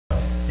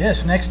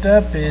Yes, next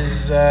up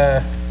is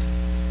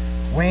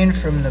Wayne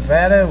from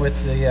Nevada with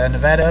the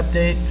Nevada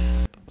update.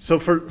 So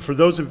for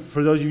those of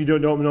you who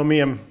don't know me,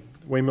 I'm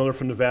Wayne Miller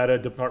from Nevada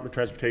Department of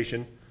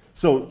Transportation.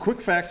 So quick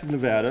facts of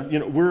Nevada. You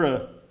know,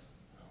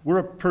 we're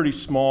a pretty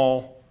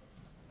small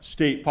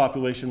state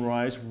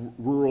population-wise,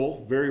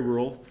 rural, very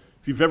rural.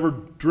 If you've ever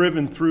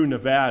driven through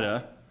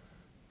Nevada,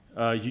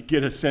 you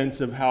get a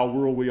sense of how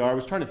rural we are. I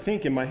was trying to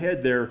think in my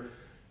head there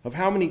of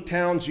how many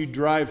towns you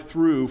drive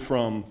through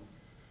from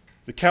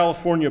the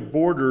California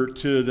border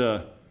to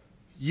the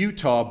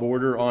Utah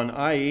border on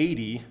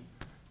I-80,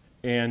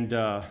 and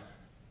I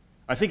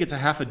think it's a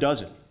half a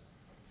dozen.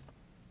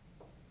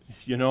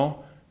 You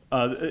know,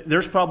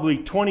 there's probably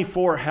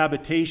 24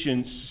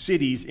 habitation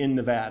cities in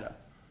Nevada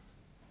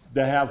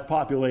that have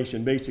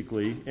population,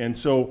 basically, and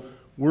so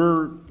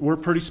we're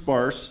pretty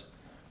sparse.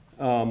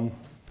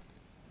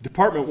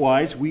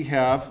 Department-wise,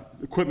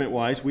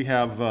 equipment-wise, we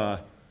have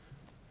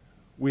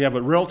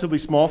a relatively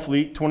small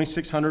fleet.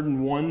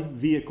 2,601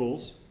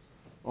 vehicles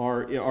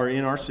are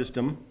in our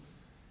system,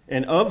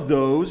 and of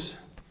those,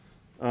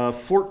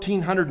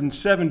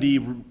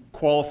 1,470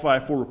 qualify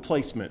for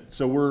replacement.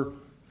 So we're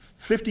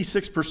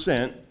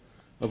 56%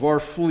 of our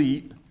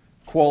fleet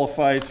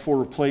qualifies for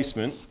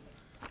replacement.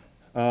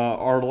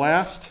 Our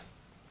last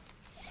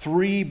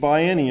 3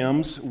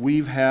 bienniums,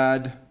 we've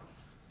had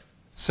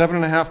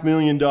 $7.5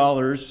 million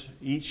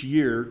each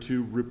year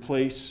to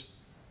replace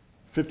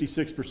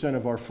 56%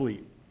 of our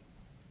fleet.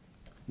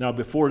 Now,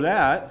 before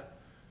that,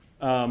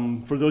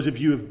 for those of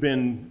you who have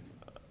been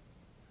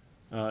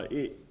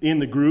in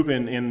the group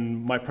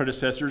and my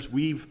predecessors,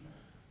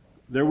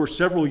 there were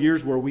several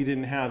years where we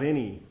didn't have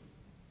any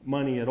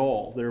money at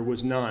all. There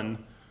was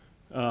none.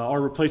 Our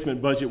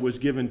replacement budget was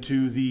given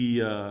to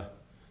the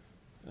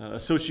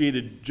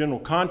Associated General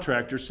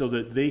Contractors so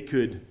that they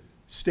could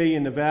stay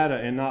in Nevada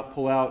and not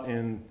pull out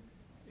and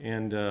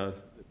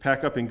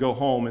pack up and go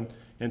home.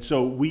 And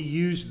so we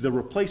used the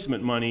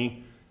replacement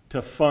money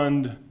to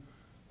fund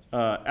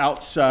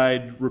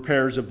outside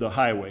repairs of the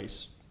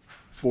highways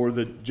for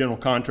the general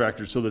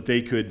contractors so that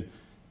they could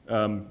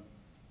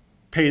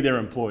pay their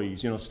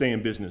employees, you know, stay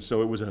in business.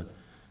 So it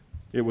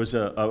was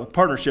a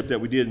partnership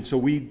that we did, and so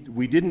we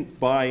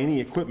didn't buy any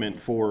equipment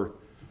for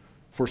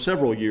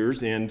several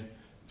years. And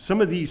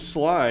some of these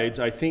slides,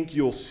 I think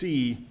you'll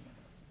see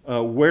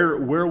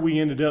where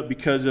we ended up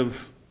because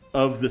of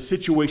the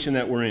situation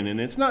that we're in. And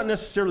it's not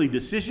necessarily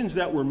decisions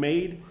that were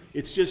made,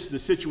 it's just the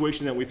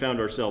situation that we found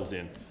ourselves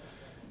in.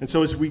 And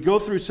so as we go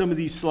through some of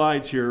these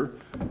slides here,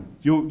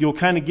 you'll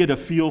kind of get a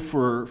feel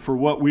for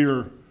what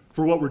we're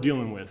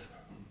dealing with.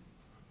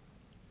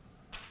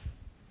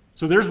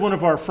 So there's one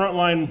of our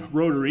frontline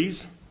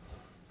rotaries.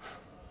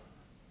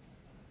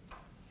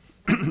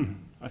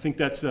 I think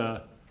that's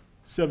a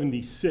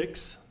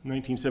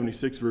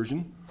 1976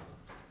 version.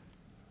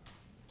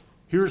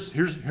 Here's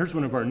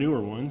one of our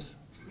newer ones.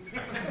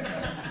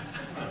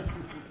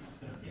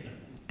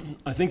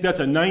 I think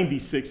that's a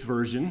 96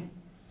 version.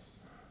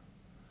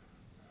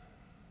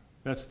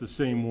 That's the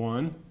same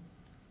one.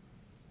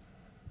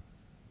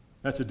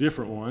 That's a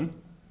different one.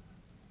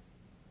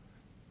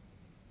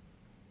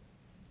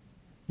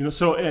 You know,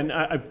 so, and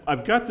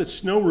I've got the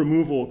snow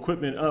removal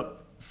equipment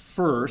up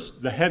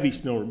first, the heavy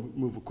snow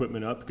removal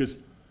equipment up, because,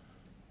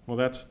 well,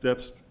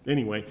 that's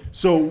anyway.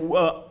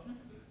 So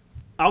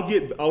I'll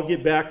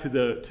get back to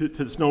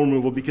the snow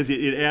removal because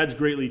it adds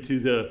greatly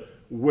to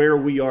where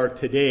we are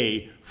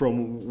today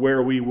from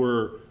where we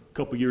were a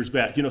couple years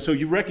back. You know, so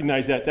you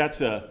recognize that that's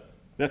a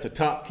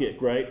top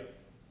kick, right?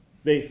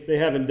 They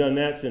haven't done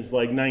that since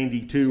like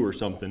 '92 or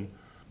something.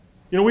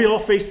 You know, we all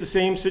face the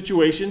same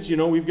situations. You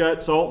know, we've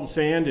got salt and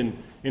sand,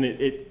 and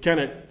it kind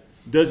of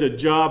does a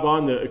job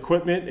on the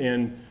equipment,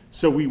 and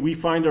so we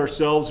find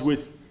ourselves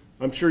with,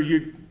 I'm sure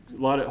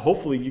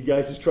hopefully you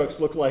guys' trucks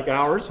look like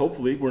ours.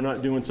 Hopefully we're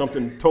not doing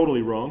something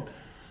totally wrong,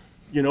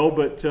 you know,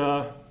 but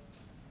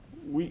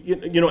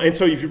you know, and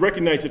so if you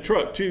recognize the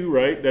truck too,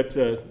 right,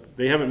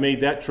 they haven't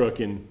made that truck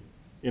in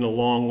a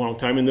long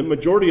time, and the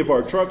majority of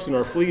our trucks in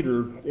our fleet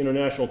are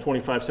International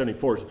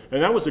 2574s,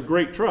 and that was a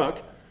great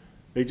truck.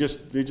 They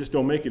just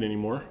don't make it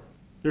anymore.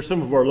 There's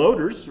some of our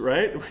loaders,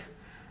 right?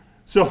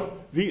 So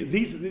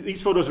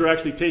these photos are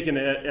actually taken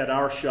at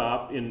our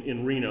shop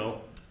in Reno,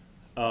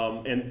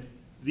 and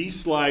these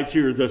slides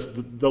here,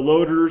 the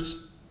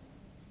loaders,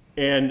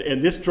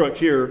 and this truck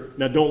here.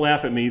 Now, don't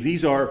laugh at me.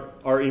 These are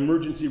our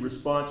emergency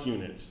response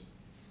units.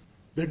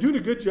 They're doing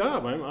a good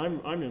job.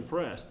 I'm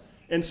impressed.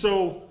 And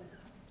so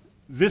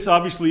this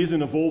obviously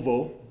isn't a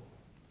Volvo,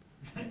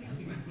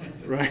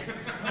 right?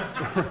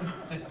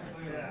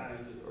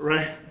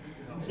 Right?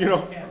 You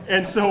know,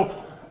 and so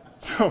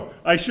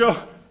I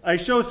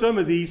show some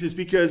of these is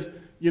because,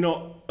 you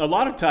know, a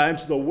lot of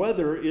times the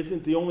weather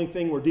isn't the only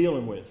thing we're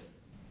dealing with.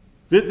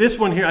 This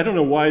one here, I don't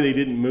know why they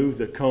didn't move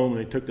the cone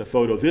when they took the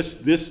photo.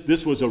 This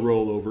was a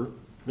rollover.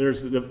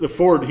 There's the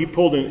Ford, he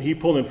pulled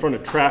in front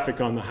of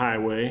traffic on the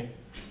highway.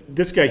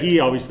 This guy, he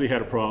obviously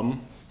had a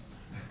problem.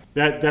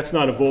 That's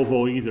not a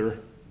Volvo either.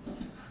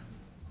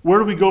 Where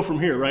do we go from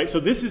here, right? So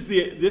this is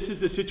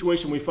the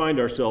situation we find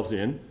ourselves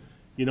in.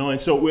 you know,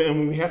 and so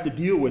and we have to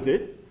deal with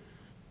it,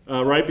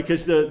 right,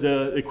 because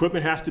the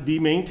equipment has to be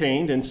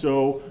maintained. And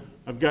so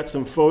I've got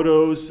some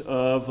photos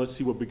of, let's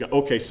see what we got.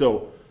 Okay,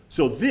 so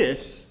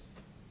this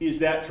is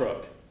that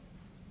truck.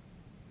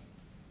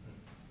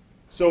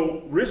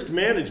 So risk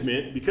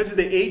management, because of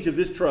the age of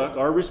this truck,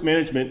 our risk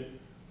management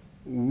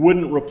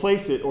wouldn't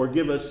replace it or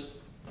give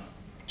us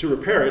to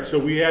repair it. So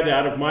we had,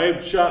 out of my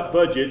shop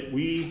budget,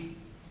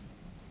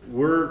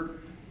 we're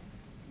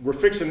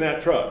fixing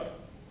that truck.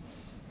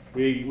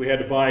 We had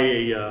to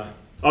buy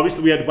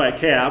obviously we had to buy a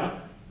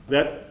cab.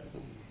 That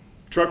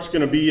truck's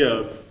going to be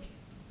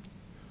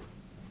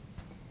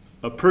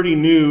a pretty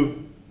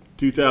new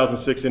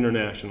 2006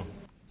 International.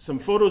 Some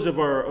photos of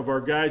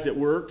our guys at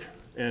work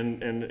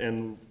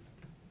and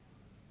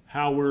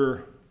how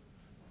we're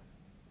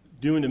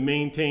doing to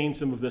maintain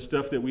some of the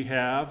stuff that we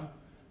have.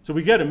 So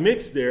we got a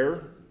mix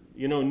there,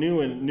 you know,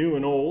 new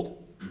and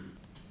old.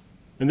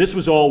 And this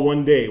was all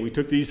one day. We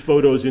took these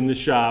photos in the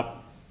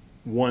shop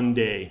one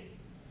day.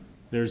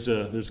 There's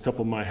a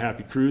couple of my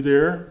happy crew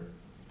there,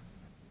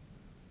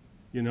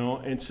 you know.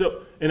 And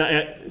so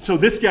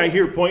this guy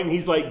here pointing,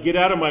 he's like, "Get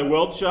out of my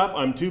weld shop.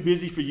 I'm too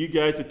busy for you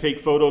guys to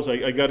take photos.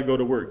 I got to go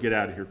to work. Get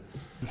out of here."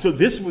 So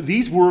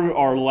these were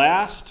our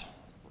last.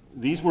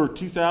 These were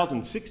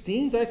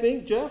 2016s, I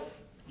think, Jeff?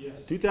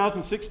 Yes.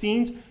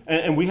 2016s.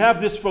 And we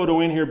have this photo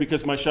in here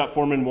because my shop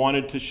foreman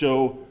wanted to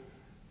show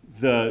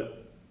the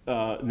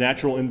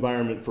natural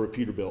environment for a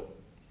Peterbilt.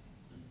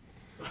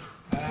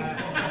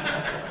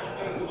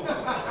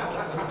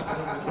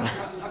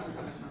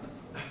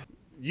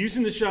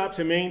 Using the shop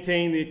to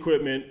maintain the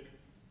equipment,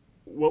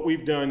 what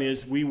we've done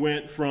is we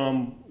went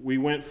from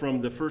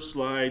the first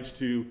slides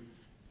to,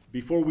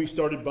 before we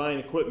started buying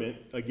equipment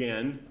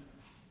again,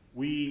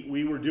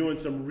 we were doing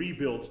some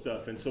rebuild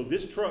stuff. And so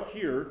this truck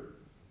here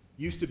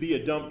used to be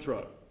a dump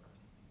truck.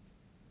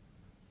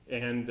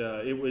 And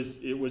it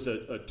was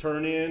a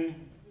turn-in.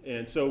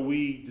 And so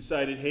we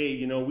decided, hey,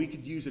 you know, we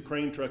could use a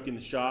crane truck in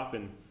the shop.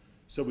 And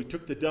so we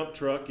took the dump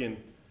truck and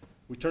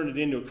we turned it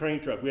into a crane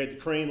truck. We had the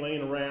crane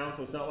laying around,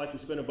 so it's not like we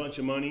spent a bunch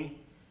of money.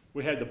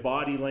 We had the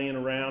body laying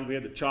around. We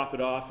had to chop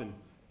it off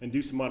and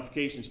do some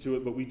modifications to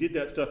it. But we did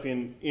that stuff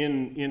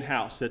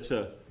in-house. That's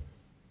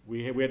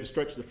we had to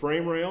stretch the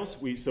frame rails.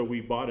 So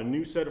we bought a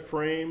new set of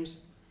frames.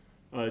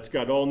 It's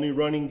got all new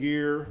running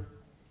gear.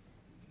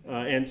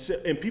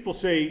 And people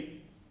say,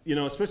 you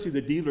know, especially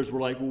the dealers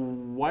were like, well,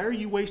 why are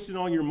you wasting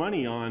all your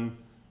money on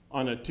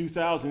a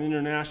 2000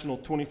 International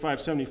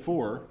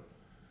 2574?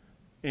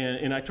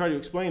 And I try to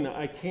explain that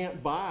I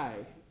can't buy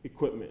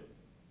equipment.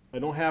 I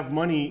don't have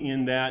money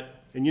in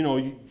that. And you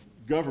know,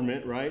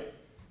 government, right?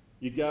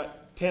 You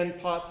got 10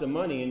 pots of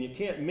money and you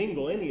can't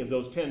mingle any of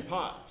those 10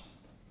 pots.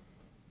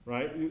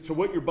 Right? So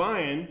what you're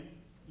buying,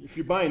 if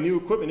you're buying new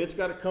equipment, it's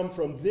got to come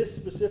from this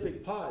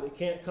specific pot. It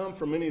can't come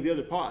from any of the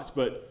other pots.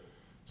 But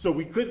so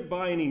we couldn't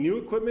buy any new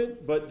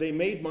equipment, but they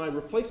made my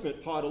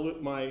replacement pot,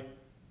 my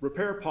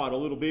repair pot, a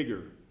little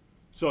bigger.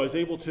 So I was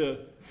able to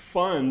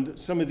fund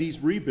some of these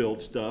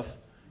rebuild stuff.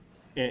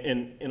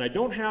 And I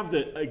don't have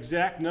the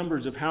exact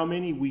numbers of how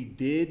many we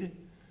did,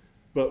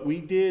 but we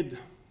did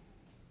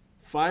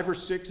 5 or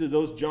 6 of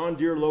those John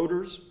Deere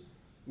loaders.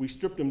 We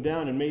stripped them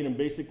down and made them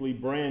basically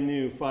brand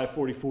new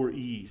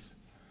 544Es.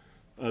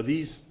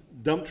 These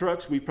dump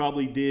trucks, we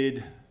probably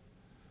did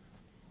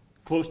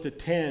close to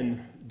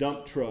 10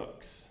 dump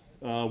trucks.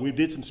 We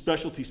did some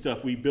specialty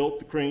stuff. We built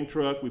the crane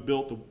truck. We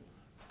built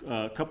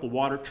a couple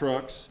water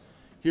trucks.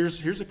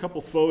 Here's a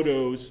couple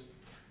photos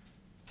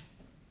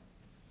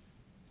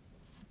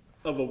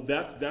of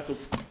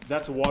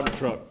that's a water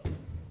truck.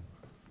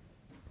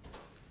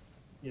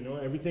 You know,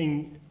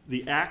 everything,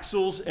 the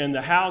axles and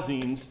the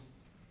housings.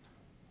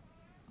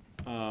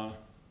 And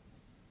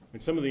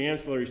some of the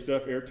ancillary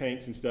stuff, air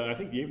tanks and stuff, I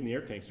think even the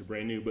air tanks are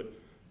brand new, but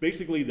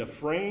basically the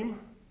frame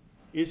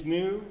is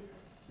new.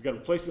 We've got a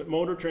replacement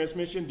motor,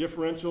 transmission,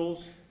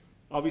 differentials,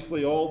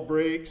 obviously all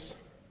brakes.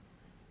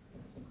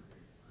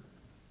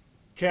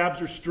 Cabs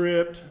are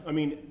stripped. I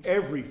mean,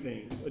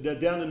 everything,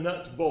 down to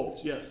nuts,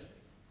 bolts, yes?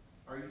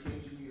 Are you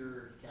changing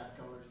your cab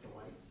colors to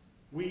whites?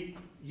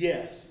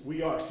 Yes,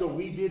 we are. So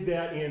we did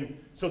that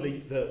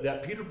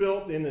that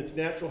Peterbilt in its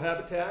natural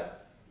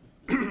habitat,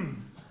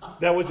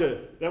 that was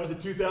a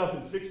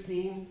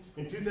 2016.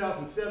 In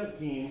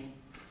 2017,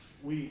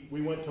 we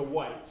went to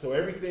white. So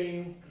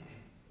everything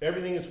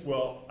is,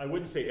 well, I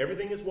wouldn't say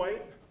everything is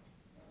white.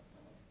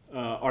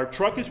 Our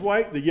truck is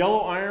white, the yellow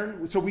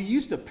iron. So we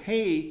used to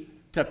pay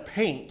to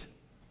paint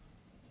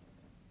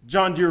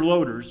John Deere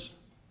loaders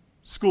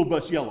school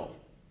bus yellow.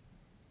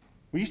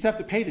 We used to have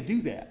to pay to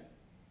do that.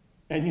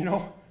 And you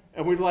know,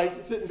 and we're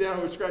like sitting down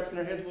and we're scratching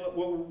our heads, well,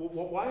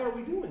 why are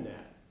we doing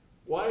that?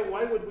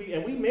 Why would we?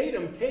 And we made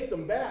them take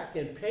them back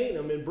and paint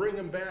them and bring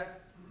them back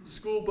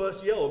school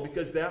bus yellow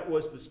because that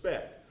was the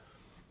spec.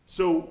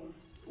 So,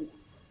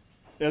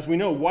 as we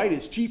know, white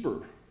is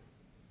cheaper,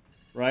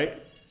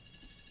 right?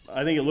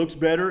 I think it looks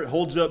better, it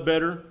holds up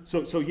better.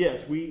 So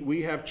yes,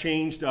 we have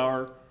changed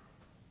our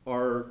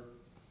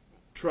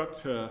truck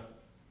to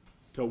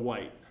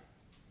white.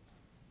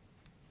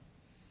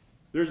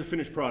 there's a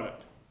finished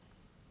product.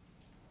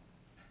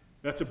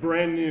 That's a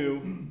brand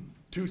new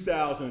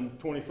 2000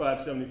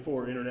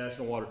 2574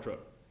 International Water Truck.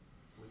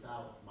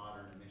 Without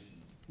modern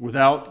emissions,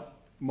 Without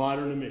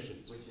modern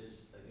emissions. which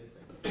is a good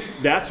thing.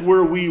 That's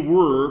where we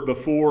were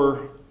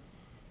before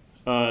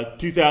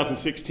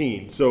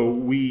 2016. So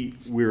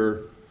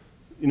we're,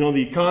 you know,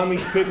 the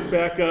economy's picked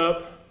back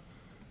up.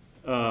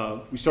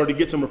 We started to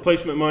get some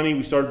replacement money.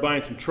 We started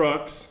buying some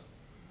trucks.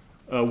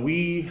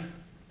 Jeff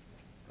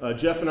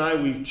and I,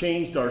 we've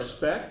changed our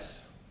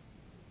specs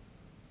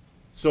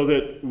so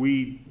that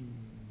we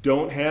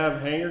don't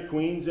have hangar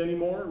queens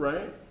anymore,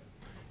 right?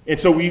 And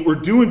so we're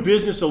doing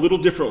business a little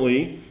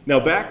differently. Now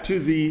back to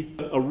the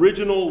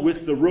original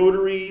with the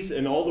rotaries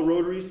and all the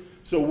rotaries.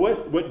 So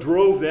what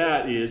drove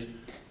that is,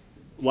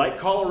 like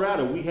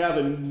Colorado, we have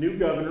a new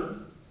governor.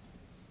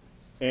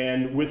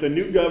 And with a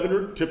new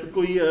governor,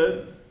 typically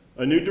a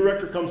new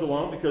director comes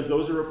along because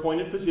those are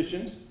appointed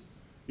positions,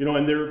 you know,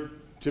 and they're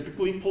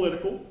typically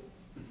political.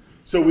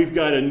 So we've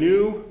got a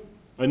new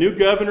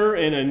governor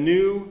and a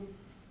new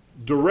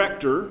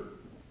director.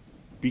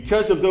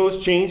 Because of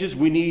those changes,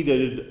 we need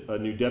a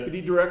new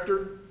deputy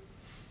director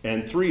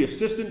and 3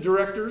 assistant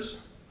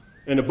directors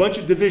and a bunch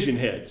of division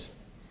heads.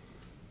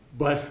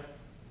 But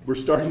we're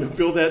starting to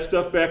fill that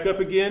stuff back up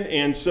again.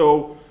 And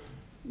so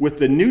with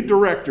the new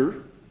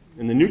director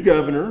and the new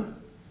governor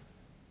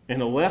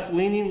and a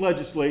left-leaning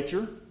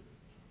legislature,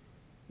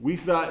 we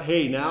thought,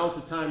 hey,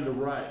 now's the time to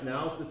write.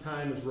 Now's the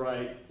time is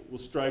right. We'll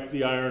strike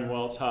the iron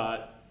while it's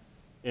hot.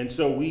 And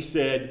so we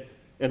said,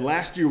 and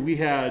last year we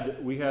had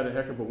a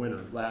heck of a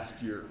winter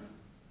last year.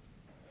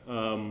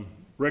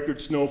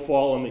 Record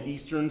snowfall on the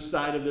eastern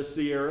side of the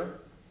Sierra.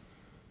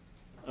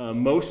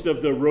 Most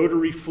of the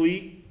rotary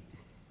fleet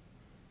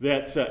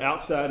that's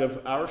outside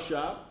of our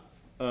shop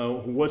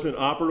wasn't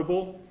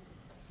operable.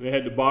 They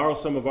had to borrow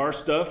some of our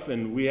stuff,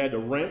 and we had to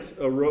rent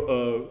a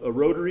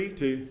rotary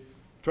to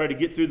try to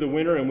get through the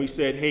winter. And we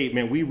said, hey,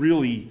 man,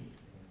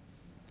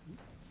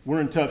 we're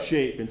in tough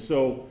shape. And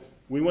so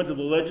we went to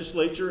the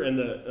legislature and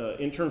the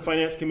intern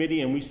finance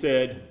committee, and we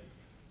said,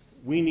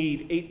 we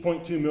need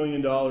 $8.2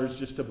 million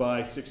just to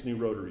buy 6 new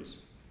rotaries.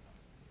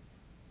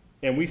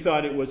 And we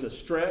thought it was a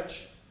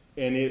stretch,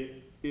 and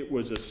it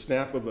was a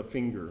snap of a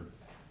finger.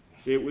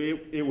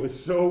 It was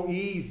so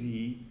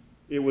easy,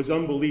 it was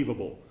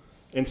unbelievable.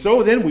 And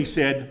so then we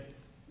said,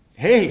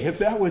 hey, if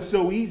that was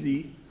so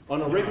easy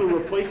on a regular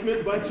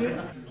replacement budget,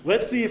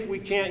 let's see if we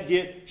can't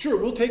get, sure,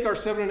 we'll take our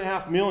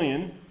 $7.5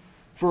 million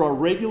for our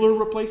regular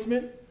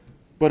replacement,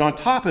 but on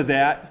top of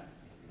that,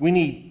 we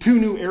need 2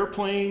 new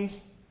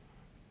airplanes,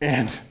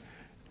 and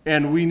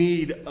we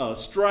need a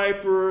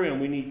striper, and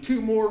we need 2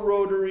 more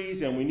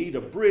rotaries, and we need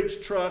a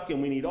bridge truck,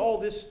 and we need all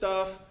this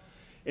stuff.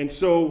 And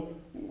so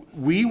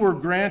we were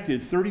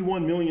granted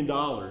 $31 million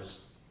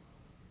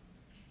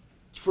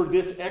for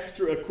this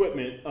extra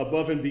equipment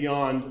above and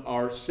beyond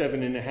our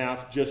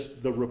 7.5,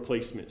 just the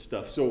replacement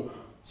stuff. So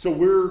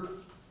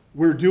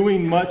we're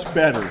doing much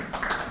better.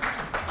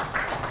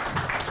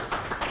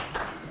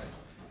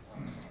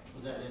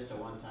 Was that just a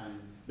one-time?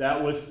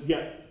 That was,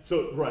 yeah,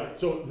 so, right.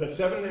 So the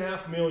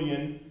 $7.5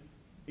 million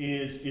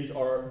is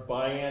our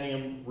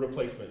biennium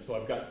replacement. So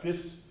I've got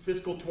this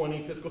fiscal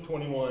 20, fiscal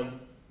 21,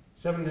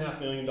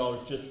 $7.5 million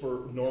just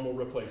for normal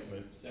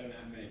replacement.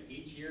 $7.5 million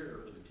each year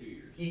or for the 2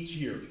 years? Each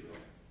year.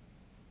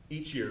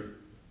 Each year.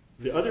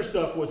 The other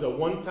stuff was a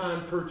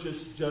one-time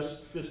purchase,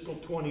 just fiscal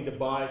 20 to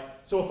buy.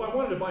 So if I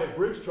wanted to buy a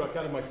bridge truck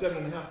out of my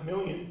 $7.5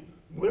 million,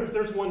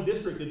 there's one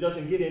district that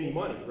doesn't get any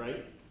money,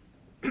 right?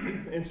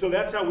 And so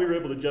that's how we were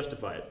able to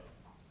justify it.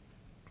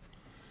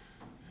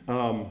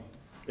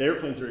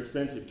 Airplanes are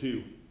expensive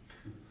too.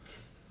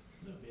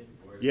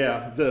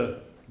 Yeah,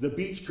 the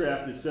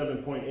Beechcraft is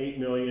 $7.8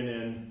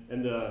 million,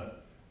 and the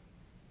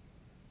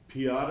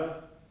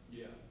Piata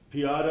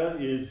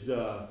is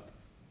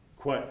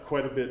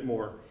quite a bit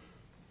more.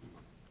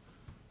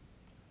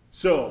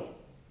 So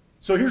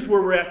here's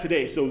where we're at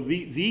today. So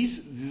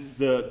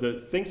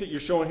the things that you're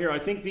showing here, I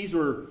think these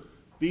are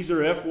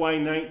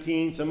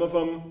FY19. Some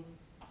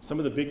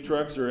of the big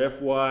trucks are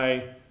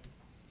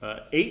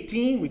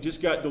FY18. We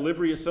just got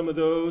delivery of some of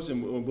those,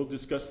 and we'll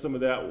discuss some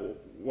of that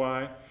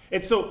why.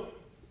 And so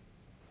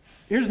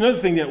here's another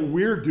thing that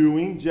we're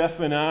doing,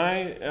 Jeff and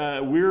I.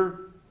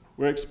 We're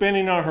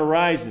expanding our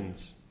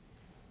horizons.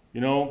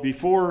 You know,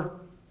 before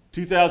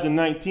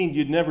 2019,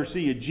 you'd never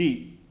see a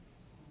Jeep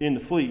in the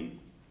fleet.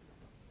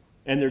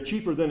 And they're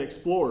cheaper than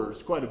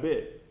Explorers quite a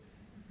bit.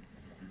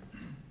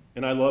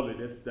 And I love it.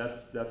 It's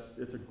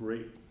a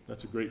great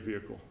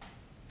vehicle.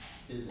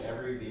 Is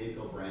every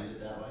vehicle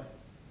branded that way?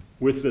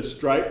 With the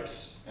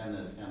stripes. And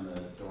the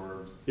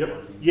door. Yep.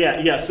 working?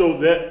 Yeah. So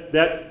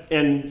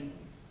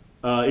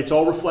it's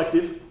all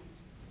reflective.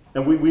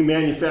 And we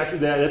manufacture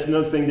that. That's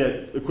another thing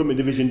that Equipment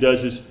Division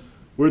does is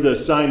we're the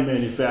sign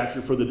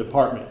manufacturer for the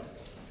department.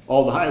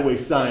 All the highway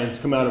signs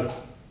come out of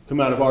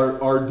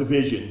our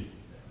division.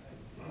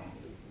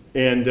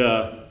 And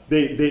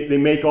they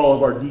make all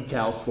of our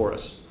decals for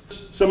us.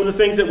 Some of the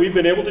things that we've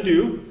been able to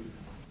do,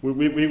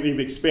 we've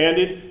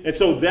expanded. And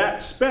so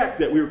that spec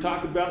that we were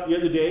talking about the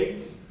other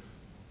day,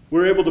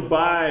 we're able to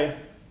buy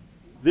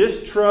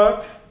this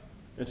truck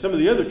and some of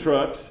the other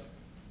trucks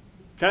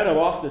kind of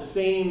off the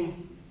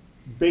same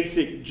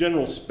basic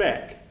general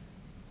spec.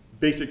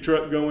 Basic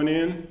truck going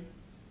in,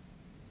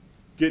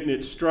 getting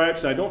its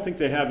stripes. I don't think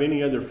they have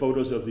any other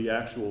photos of the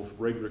actual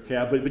regular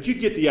cab, but you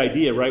get the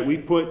idea, right? We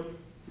put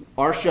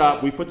our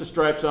shop, we put the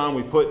stripes on,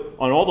 we put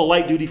on all the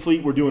light duty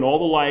fleet, we're doing all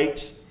the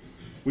lights,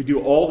 we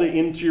do all the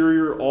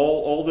interior,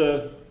 all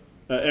the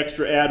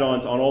extra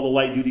add-ons on all the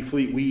light duty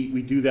fleet.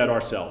 We do that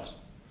ourselves.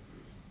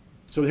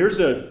 So here's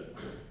a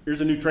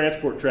new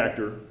transport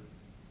tractor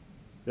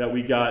that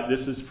we got.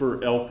 This is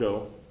for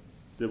Elko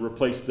to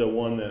replace the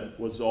one that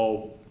was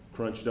all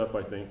crunched up,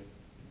 I think.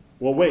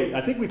 Well, wait, I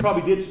think we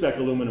probably did spec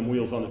aluminum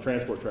wheels on the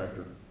transport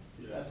tractor.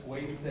 That's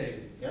weight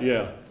savings.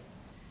 Yeah.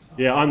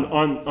 Yeah,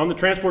 on the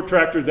transport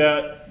tractor,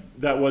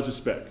 that was a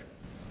spec.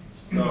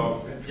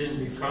 So, just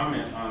to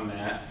comment on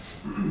that,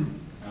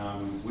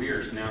 we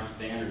are now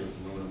standard with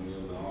aluminum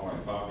wheels on all our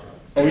plow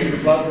trucks. Oh, even the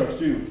plow trucks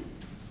too?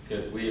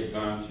 Because we have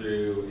gone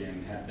through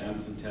and have done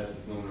some tests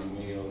with aluminum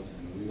wheels,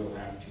 and we will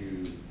have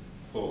to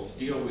pull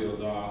steel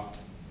wheels off,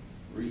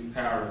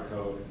 re-powder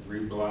coat,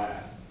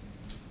 re-blast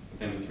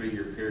within a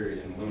 3-year period,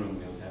 and aluminum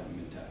wheels haven't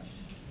been touched.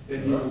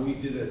 And you know, we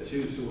did that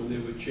too, so when they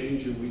would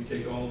change them, we'd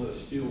take all the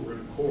steel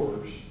rim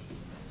cores,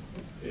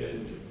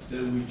 and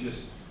then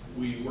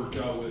we worked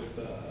out with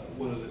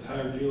one of the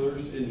tire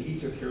dealers, and he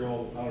took care of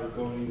all the powder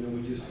coating, and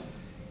we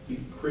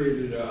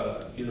created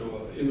an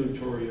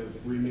inventory of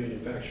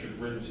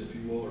remanufactured rims, if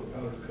you will, or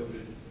powder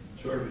coated,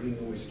 so everything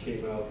always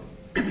came out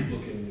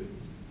looking new.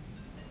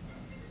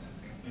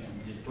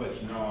 And just to let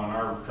you know, on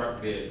our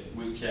truck bid,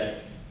 we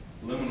checked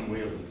aluminum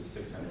wheels is a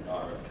 $600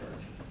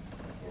 upcharge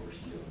over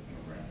steel in a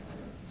brand new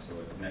truck, so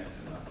it's next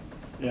to nothing.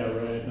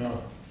 Yeah, right,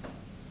 no.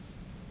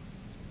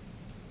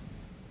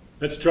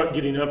 That's a truck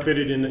getting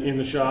upfitted in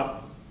the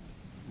shop,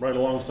 right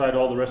alongside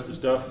all the rest of the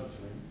stuff.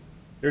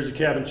 There's a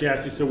cabin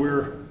chassis, so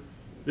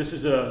this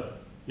is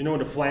you know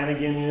what a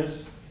Flanagan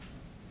is?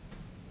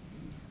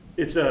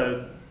 It's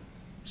a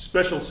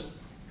special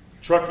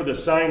truck for the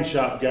sign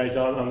shop guys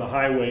on the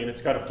highway, and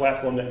it's got a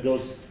platform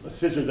a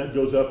scissor that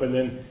goes up and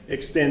then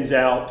extends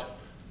out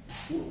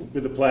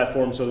with the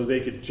platform so that they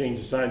could change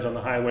the signs on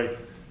the highway.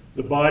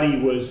 The body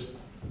was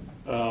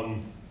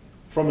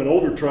from an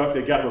older truck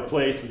that got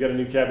replaced. We got a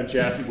new cabin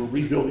chassis. We're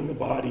rebuilding the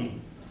body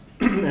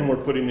and we're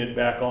putting it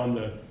back on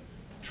the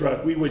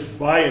truck. We would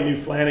buy a new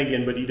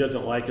Flanagan, but he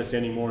doesn't like us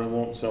anymore and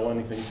won't sell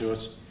anything to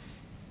us.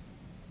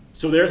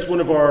 So there's one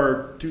of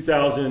our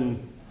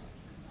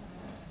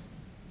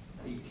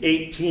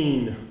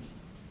 2018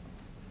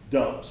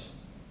 dumps,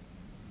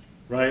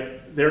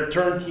 right? They're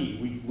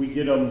turnkey. We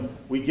get them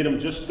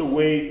just the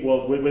way,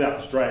 well, without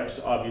the stripes,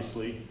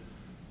 obviously.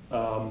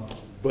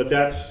 But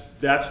that's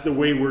the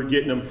way we're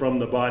getting them from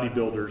the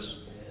bodybuilders.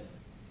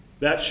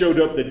 That showed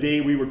up the day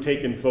we were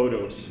taking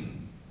photos.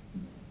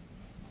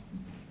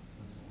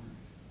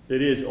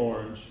 It is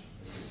orange.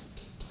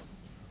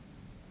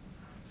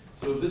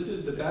 So this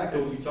is the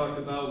backhoe we talked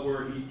about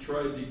where he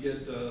tried to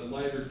get the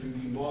lighter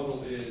duty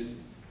model in,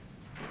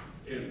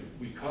 and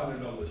we caught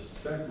it on the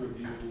spec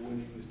review when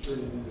he was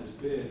turning in his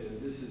bid,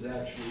 and this is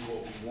actually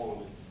what we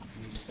wanted.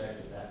 You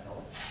expected that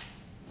color.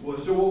 Well,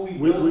 so what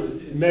we've done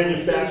is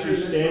Manufacturer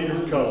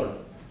standard color.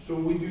 So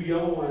when we do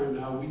yellow iron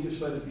now, we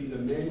just let it be the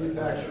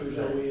manufacturer's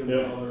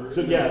OEM color.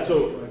 So yeah,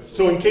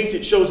 so in case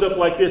it shows up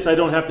like this, I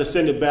don't have to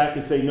send it back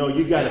and say, no,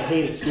 you got to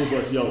paint it school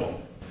bus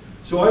yellow.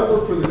 So I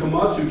worked for the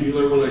Komatsu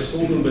dealer when I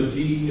sold him a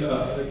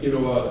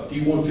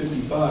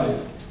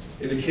D155,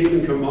 and it came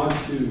in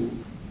Komatsu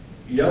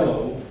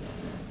yellow,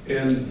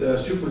 and the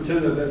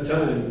superintendent at that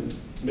time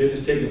made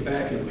us take it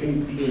back and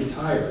paint the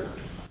entire.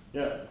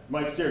 Yeah,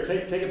 Mike Steer,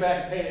 take it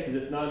back and paint it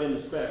because it's not in the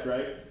spec,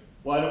 right?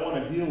 Well, I don't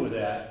want to deal with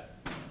that.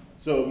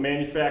 So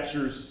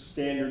manufacturer's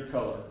standard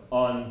color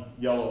on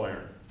yellow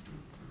iron.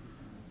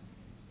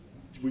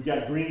 We've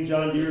got green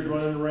John Deere's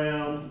running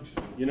around,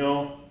 you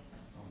know.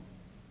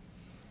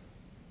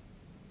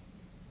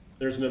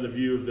 There's another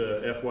view of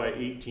the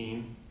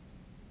FY18.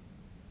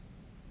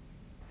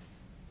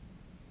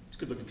 It's a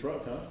good looking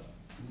truck, huh?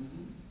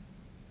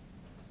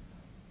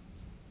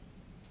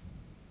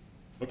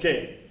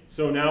 Okay,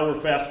 so now we're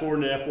fast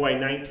forwarding to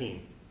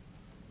FY19.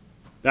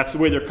 That's the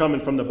way they're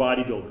coming from the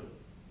bodybuilder.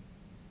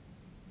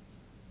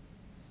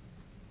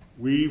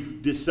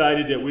 We've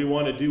decided that we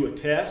want to do a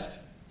test,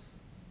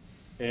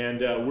 and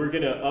we're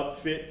going to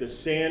upfit the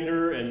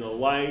sander and the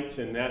lights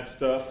and that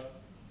stuff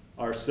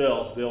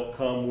ourselves. They'll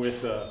come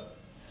with a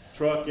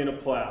truck and a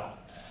plow.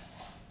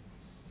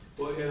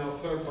 Well, and I'll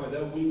clarify,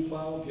 that wing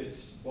plow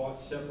gets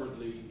bought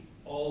separately.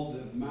 All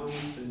the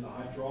mounts and the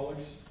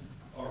hydraulics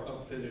are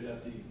upfitted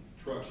at the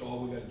truck, so all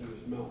we got to do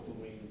is mount the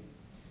wing,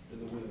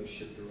 and the wing is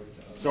shipped direct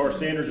to us. So our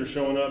sanders are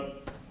showing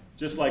up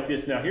just like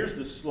this. Now here's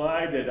the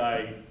slide that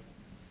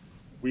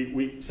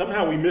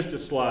somehow we missed a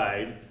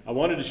slide. I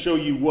wanted to show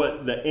you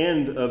what the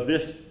end of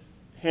this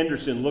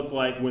Henderson looked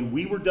like when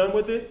we were done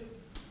with it,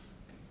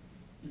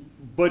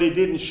 but it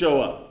didn't show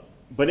up.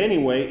 But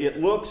anyway, it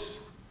looks,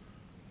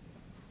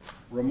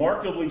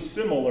 remarkably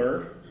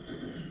similar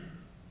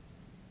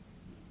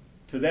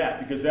to that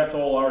because that's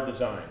all our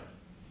design.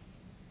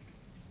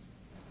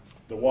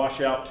 The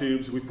washout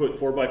tubes, we put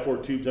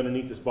 4x4 tubes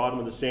underneath this bottom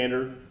of the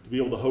sander to be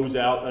able to hose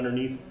out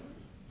underneath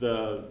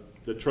the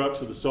truck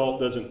so the salt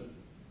doesn't.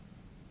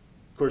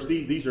 Of course,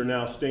 these are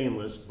now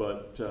stainless,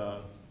 but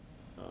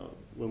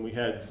when we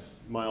had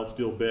mild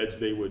steel beds,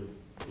 they would,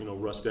 you know,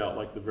 rust out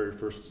like the very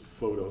first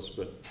photos.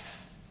 But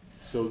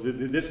so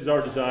this is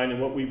our design,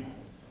 and I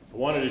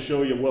wanted to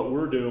show you what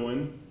we're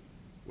doing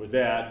with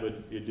that, but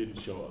it didn't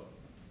show up.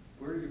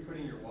 Where are you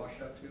putting your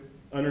washout tube?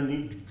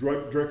 Underneath,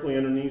 directly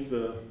underneath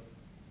the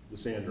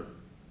sander.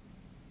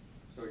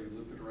 So you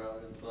loop it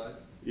around inside?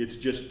 It's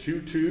just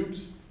 2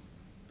 tubes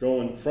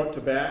going front to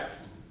back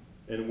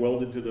and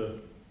welded to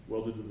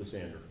the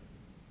sander.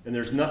 And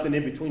there's nothing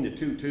in between the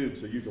 2 tubes,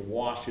 so you can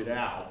wash it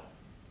out.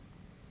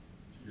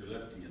 So you're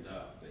lifting it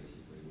up,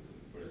 basically,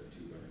 with a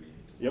tube underneath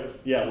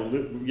it.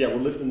 Yep. Yeah, we're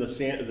lifting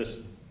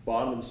this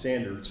bottom of the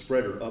sander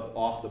spreader up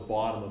off the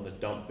bottom of the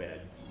dump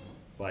bed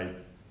by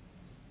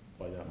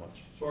that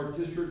much. So our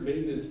district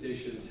maintenance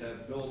stations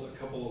have built a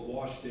couple of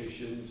wash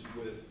stations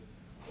with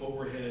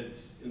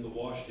overheads in the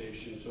wash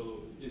station,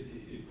 so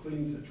it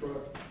cleans the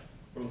truck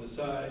from the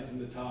sides and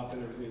the top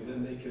and everything,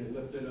 then they can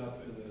lift it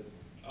up and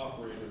the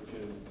operator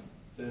can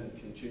then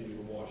continue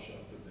to wash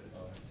out the bed.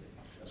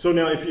 So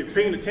now if you're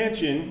paying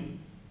attention,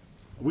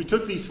 we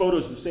took these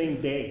photos the same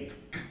day.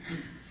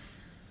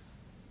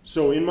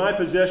 So in my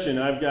possession,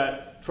 I've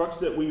got trucks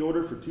that we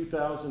ordered for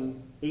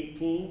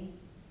 2018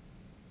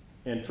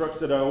 and trucks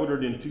that I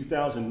ordered in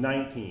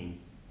 2019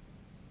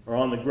 are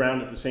on the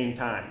ground at the same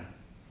time.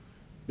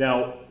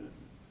 Now,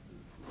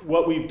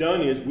 what we've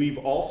done is we've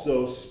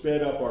also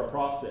sped up our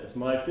process.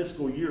 My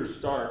fiscal year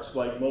starts,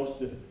 like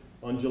most,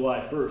 on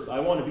July 1st. I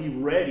want to be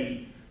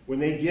ready when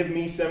they give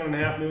me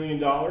 $7.5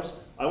 million.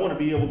 I want to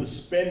be able to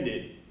spend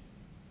it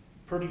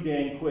pretty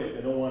dang quick.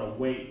 I don't want to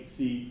wait.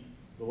 See,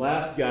 the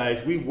last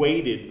guys, we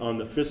waited on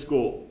the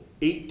fiscal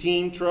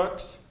 18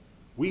 trucks.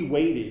 We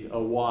waited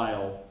a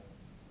while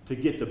to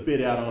get the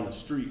bid out on the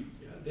street.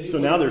 Yeah, so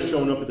now they're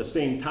showing up at the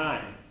same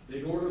time.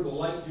 They'd order the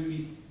light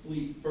duty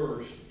fleet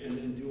first and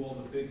then do all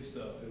the big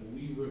stuff. And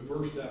we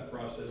reversed that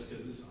process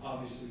because this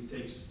obviously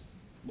takes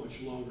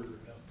much longer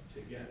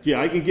to get.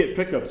 Yeah, I can get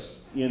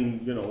pickups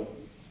in, you know,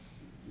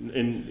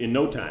 in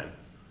no time.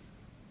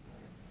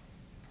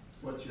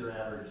 What's your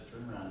average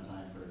turnaround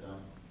time for a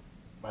dump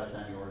by the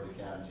time you order the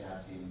cab and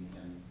chassis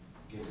and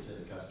give it to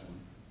the customer?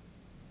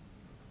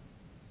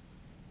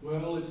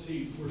 Well, let's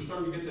see, we're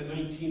starting to get the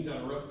 19s out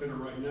of our upfitter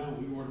right now.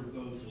 We ordered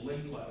those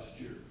late last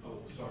year. Oh,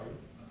 sorry.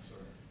 I'm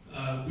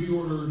sorry. We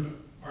ordered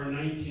our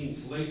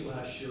 19s late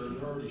last year and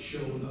they're already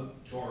showing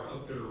up to our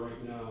upfitter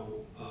right now.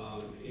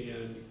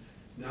 And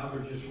now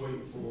they're just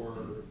waiting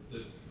for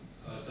the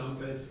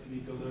dump beds to be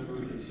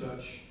delivered and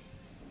such.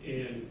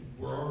 And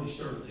we're already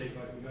starting to take,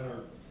 like, we got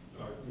our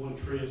one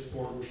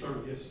transport, we're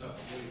starting to get stuff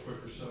way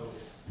quicker. So,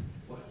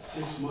 what,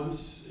 6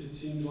 months it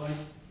seems like?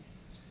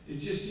 It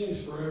just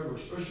seems forever,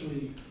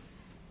 especially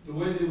the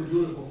way they were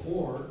doing it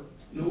before.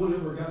 No one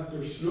ever got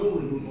their snow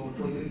removal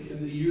equipment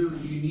in the year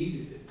you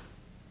needed it,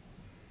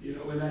 you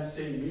know, in that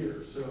same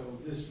year. So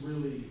this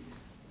really,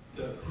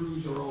 the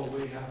crews are all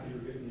way happier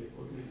getting the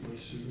equipment way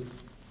sooner.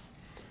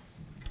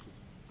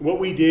 What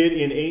we did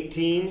in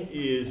 18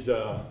 is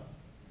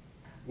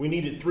we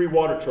needed 3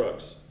 water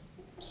trucks.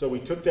 So we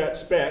took that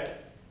spec,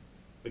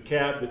 the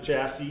cab, the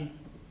chassis,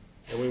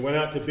 and we went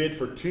out to bid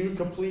for 2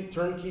 complete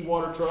turnkey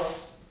water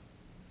trucks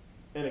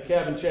and a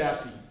cabin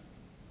chassis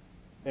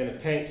and a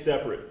tank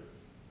separate.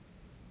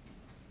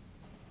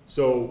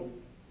 So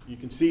you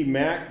can see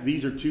Mac,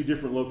 these are 2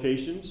 different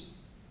locations.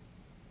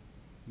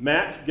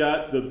 Mac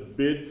got the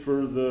bid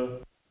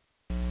for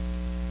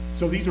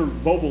so these are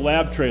mobile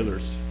lab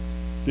trailers.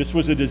 This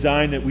was a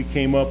design that we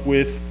came up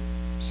with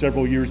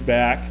several years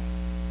back.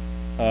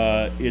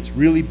 It's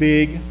really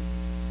big,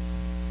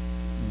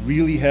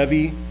 really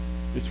heavy.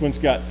 This one's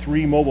got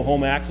 3 mobile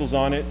home axles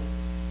on it.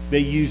 They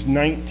used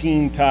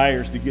 19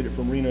 tires to get it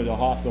from Reno to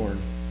Hawthorne.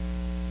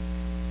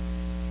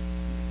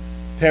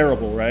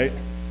 Terrible, right?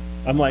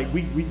 I'm like,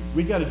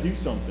 we got to do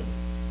something.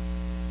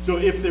 So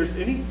if there's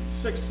any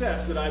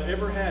success that I've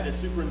ever had as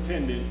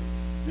superintendent,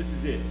 this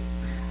is it.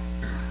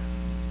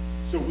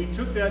 So we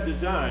took that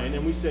design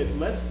and we said,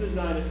 let's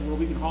design it to where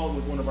we can haul it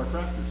with one of our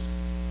tractors.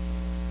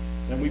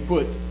 And we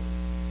put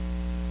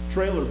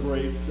trailer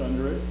brakes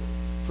under it,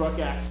 truck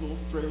axles,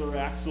 trailer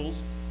axles,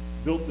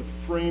 built the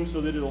frame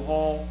so that it'll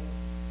haul,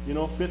 you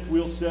know, 5th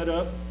wheel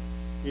setup.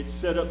 It's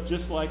set up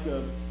just like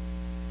a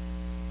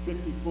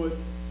 50-foot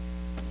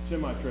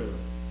semi-trailer.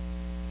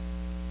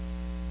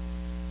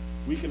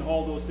 We can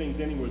haul those things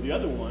anywhere. The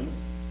other one,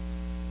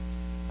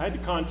 I had to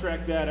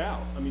contract that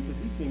out. I mean, because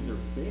these things are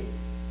big.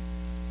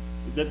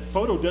 That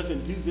photo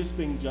doesn't do this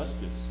thing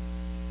justice.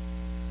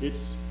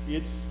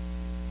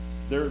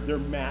 They're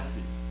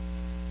massive.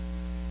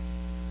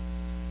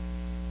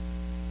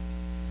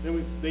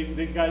 Then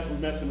the guys were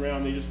messing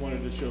around. They just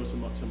wanted to show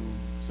some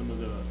of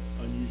the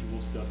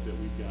unusual stuff that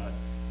we've got.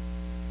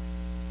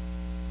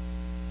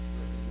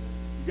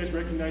 You guys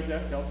recognize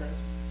that, Caltrans?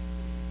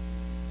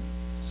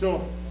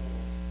 So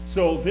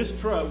So this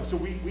truck, so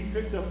we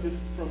picked up this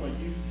from a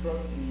used truck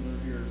dealer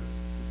here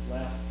this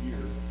last year.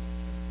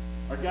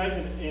 Our guys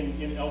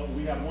in Elko,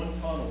 we have one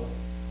tunnel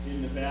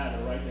in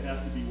Nevada, right, that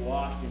has to be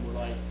washed, and we're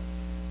like,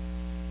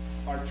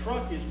 our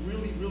truck is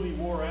really, really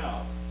wore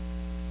out.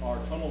 Our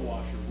tunnel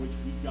washer, which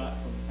we got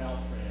from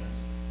Caltrans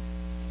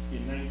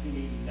in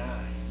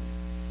 1989.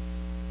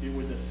 It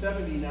was a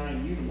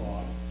 79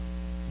 Unimog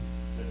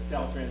that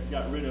Caltrans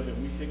got rid of, and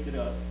we picked it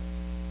up.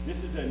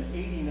 This is an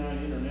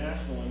 89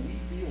 International, and we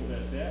feel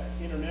that that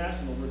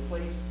International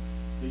replaced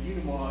the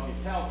Unimog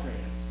at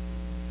Caltrans.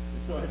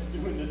 And so it's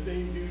doing the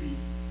same duty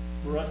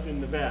for us in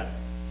Nevada.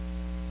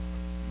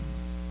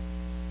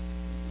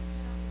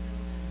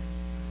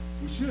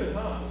 We should,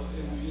 huh?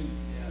 And we didn't,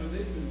 so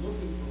they've been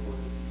looking for one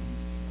of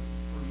these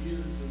for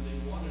years, and they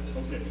wanted us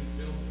to Okay.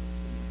 rebuild it.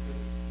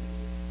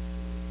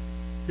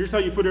 Here's how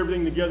you put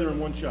everything together in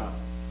one shot.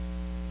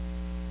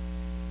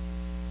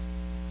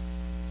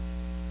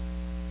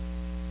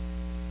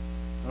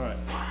 All right.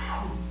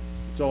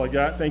 That's all I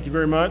got. Thank you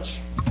very much.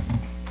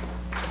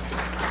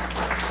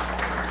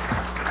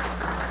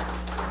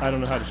 I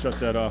don't know how to shut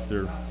that off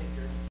there.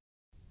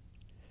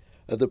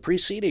 The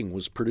preceding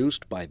was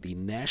produced by the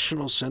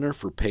National Center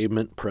for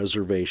Pavement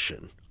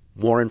Preservation.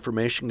 More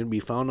information can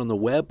be found on the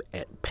web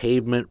at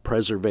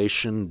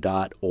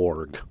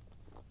pavementpreservation.org.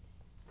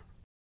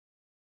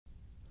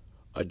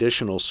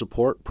 Additional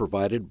support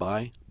provided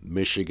by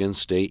Michigan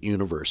State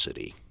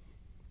University.